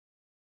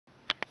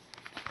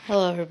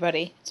Hello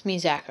everybody, it's me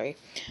Zachary.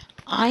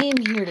 I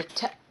am here to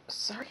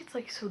sorry it's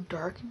like so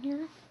dark in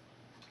here.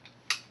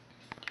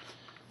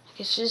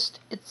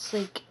 It's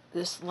like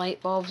this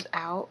light bulb's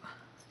out.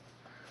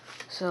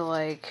 So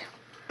like,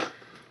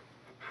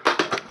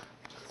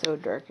 so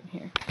dark in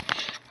here.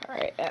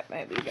 Alright, that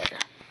might be better.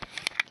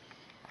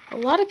 A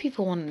lot of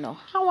people want to know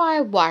how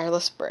I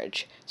wireless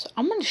bridge. So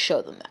I'm going to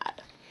show them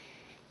that.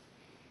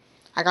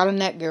 I got a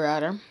Netgear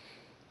router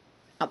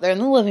out there in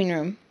the living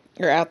room,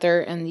 or out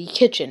there in the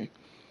kitchen.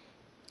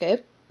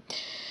 Okay?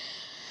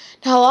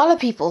 Now, a lot of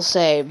people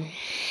say,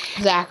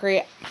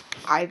 Zachary,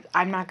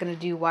 I'm not going to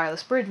do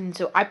wireless bridging,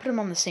 so I put them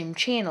on the same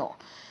channel.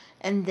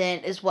 And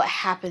then what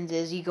happens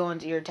is you go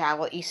into your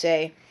tablet,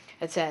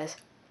 it says,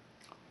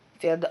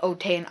 failed to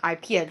obtain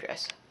IP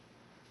address.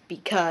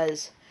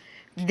 Because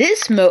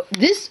this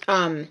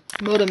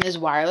modem is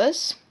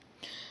wireless,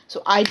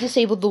 so I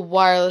disabled the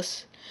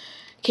wireless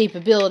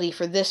capability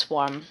for this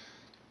one.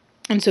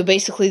 And so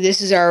basically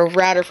this is our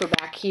router for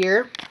back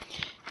here,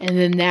 and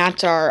then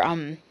that's our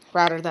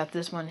router that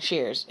this one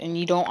shares, and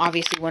you don't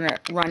obviously want to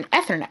run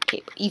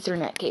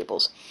Ethernet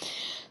cables.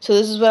 So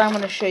this is what I'm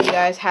going to show you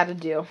guys how to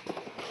do.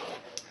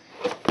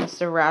 That's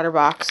the router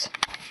box.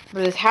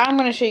 But how I'm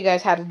going to show you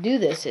guys how to do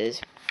this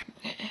is,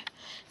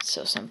 it's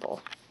so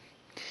simple.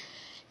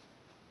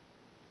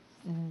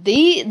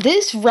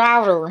 This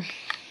router,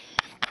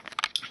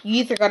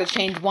 you either got to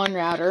change one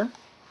router.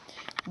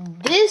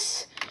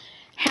 This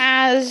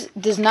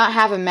does not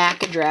have a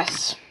MAC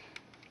address.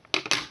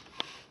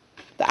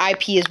 The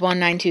IP is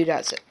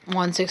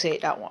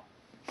 192.168.1.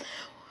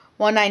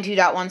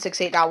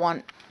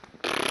 192.168.1.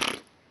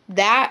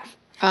 That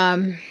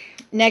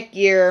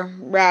Netgear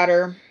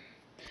router,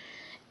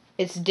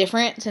 it's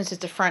different since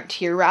it's a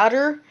Frontier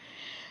router,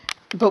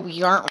 but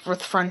we aren't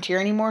with Frontier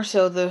anymore,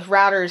 so the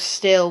router is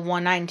still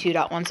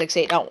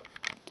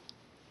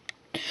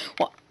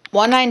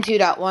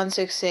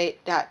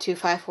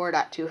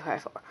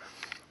 192.168.254.254.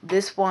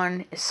 This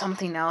one is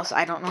something else.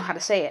 I don't know how to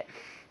say it.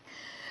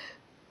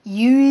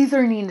 You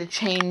either need to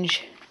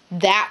change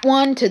that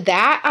one to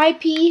that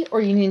IP, or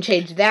you need to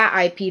change that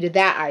IP to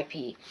that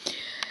IP.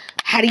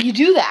 How do you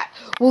do that?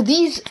 Well,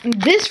 this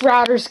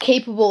router is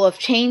capable of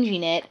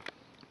changing it,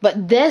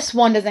 but this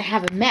one doesn't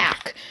have a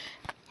MAC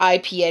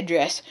IP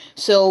address.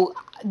 So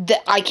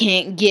I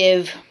can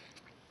give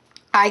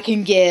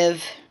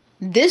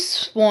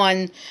this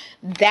one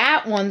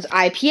that one's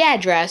IP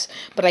address,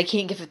 but I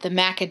can't give it the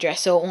MAC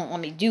address, so it won't let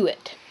me do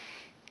it.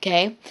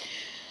 Okay?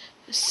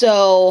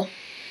 So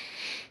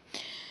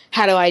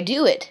how do I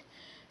do it?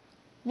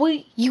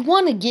 Well, you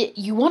want to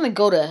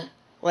go to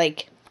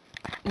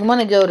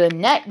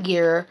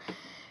Netgear,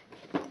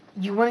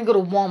 you want to go to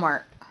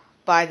Walmart,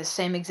 buy the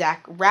same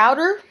exact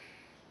router,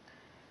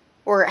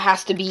 or it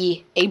has to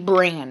be a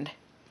brand,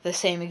 the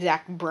same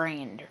exact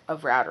brand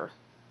of router.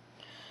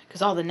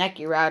 Because all the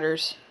Netgear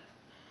routers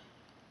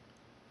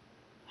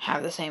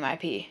have the same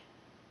IP.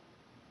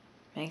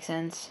 Make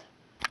sense?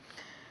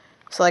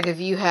 So like if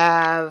you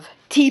have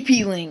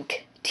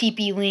TP-Link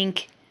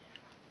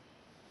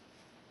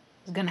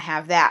is gonna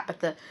have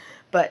that,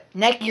 but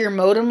Netgear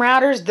modem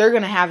routers, they're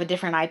gonna have a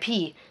different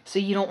IP. So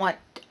you don't want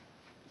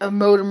a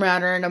modem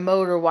router and a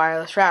motor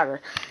wireless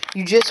router.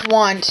 You just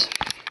want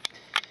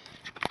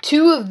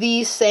two of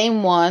these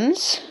same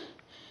ones.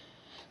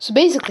 So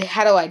basically,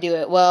 how do I do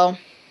it? Well,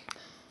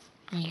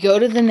 you go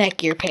to the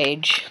Netgear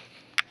page.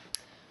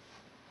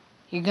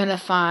 You're gonna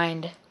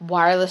find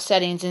wireless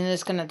settings, and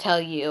it's gonna tell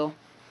you.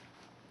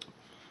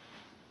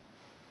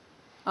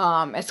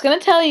 It's gonna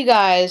tell you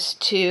guys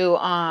to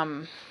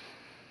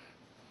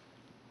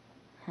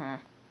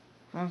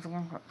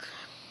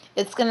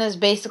It's gonna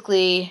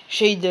basically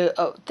show you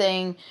the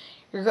thing.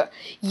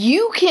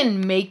 You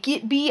can make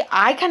it be.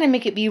 I kind of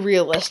make it be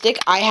realistic.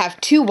 I have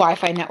two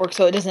Wi-Fi networks,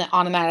 so it doesn't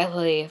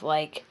automatically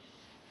like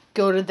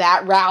go to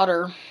that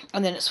router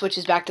and then it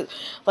switches back to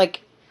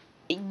like.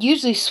 It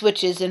usually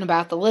switches in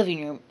about the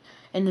living room,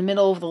 in the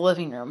middle of the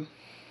living room,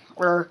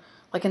 or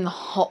like in the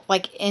hall,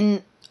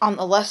 on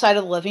the left side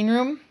of the living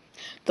room,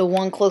 the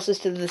one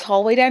closest to this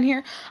hallway down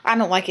here. I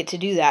don't like it to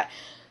do that.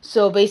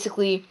 So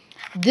basically,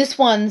 this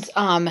one's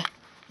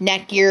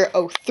Netgear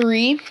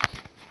 03,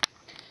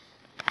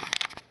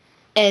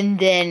 and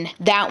then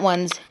that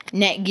one's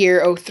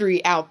Netgear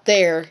 03 out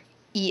there,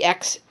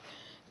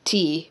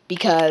 EXT,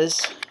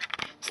 because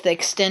it's the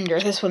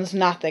extender. This one's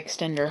not the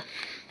extender.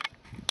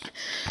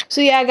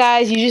 So yeah,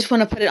 guys, you just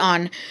want to put it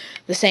on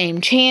the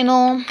same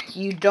channel.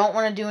 You don't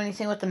want to do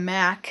anything with the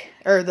MAC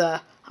or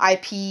the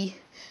IP.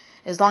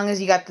 As long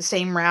as you got the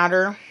same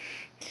router,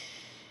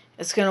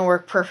 it's going to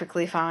work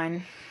perfectly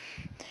fine.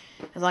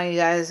 As long as you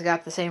guys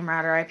got the same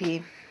router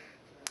IP,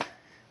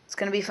 it's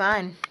going to be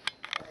fine.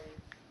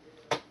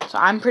 So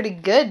I'm pretty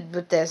good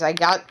with this. I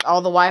got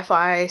all the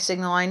Wi-Fi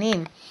signal I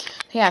need.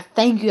 Yeah,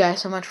 thank you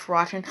guys so much for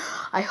watching.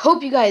 I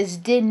hope you guys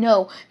did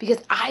know, because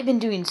I've been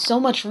doing so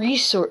much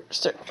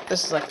research.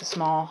 This is like the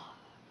small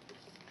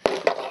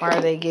wire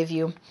they give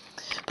you.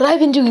 But I've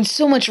been doing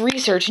so much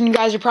research, and you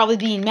guys are probably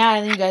being mad,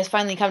 and then you guys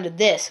finally come to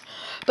this.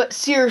 But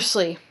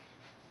seriously,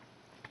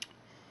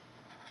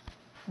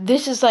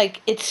 this is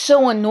like, it's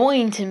so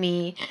annoying to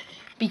me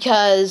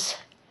because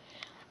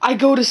I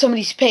go to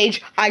somebody's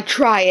page, I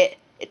try it,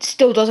 it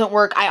still doesn't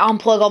work. I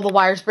unplug all the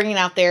wires, bring it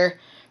out there,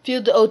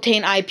 field to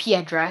obtain IP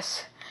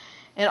address,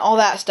 and all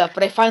that stuff.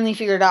 But I finally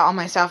figured it out on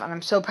myself, and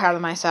I'm so proud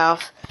of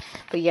myself.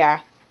 But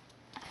yeah,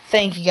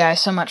 thank you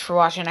guys so much for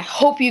watching. I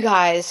hope you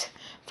guys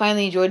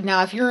finally enjoyed.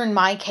 Now, if you're in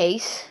my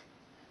case,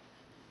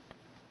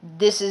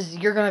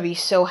 you're gonna be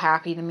so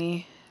happy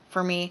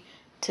for me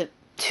to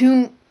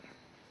tune.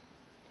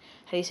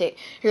 How do you say it?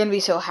 You're gonna be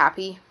so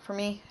happy for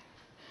me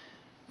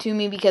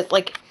because,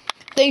 like,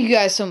 thank you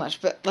guys so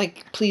much. But,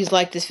 like, please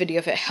like this video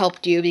if it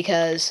helped you,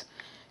 because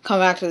come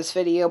back to this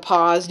video,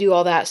 pause, do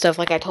all that stuff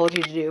like I told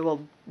you to do.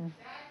 Well,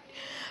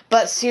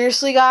 but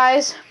seriously,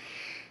 guys.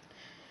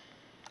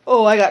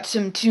 Oh, I got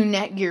some 2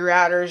 Netgear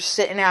routers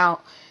sitting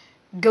out.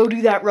 Go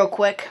do that real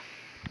quick.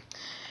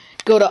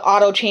 Go to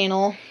auto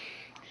channel.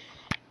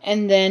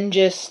 And then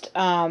just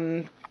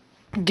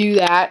do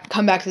that.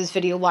 Come back to this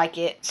video, like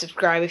it,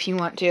 subscribe if you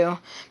want to.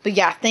 But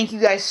yeah, thank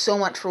you guys so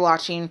much for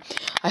watching.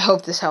 I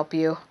hope this helped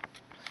you.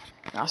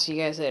 And I'll see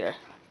you guys later.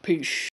 Peace.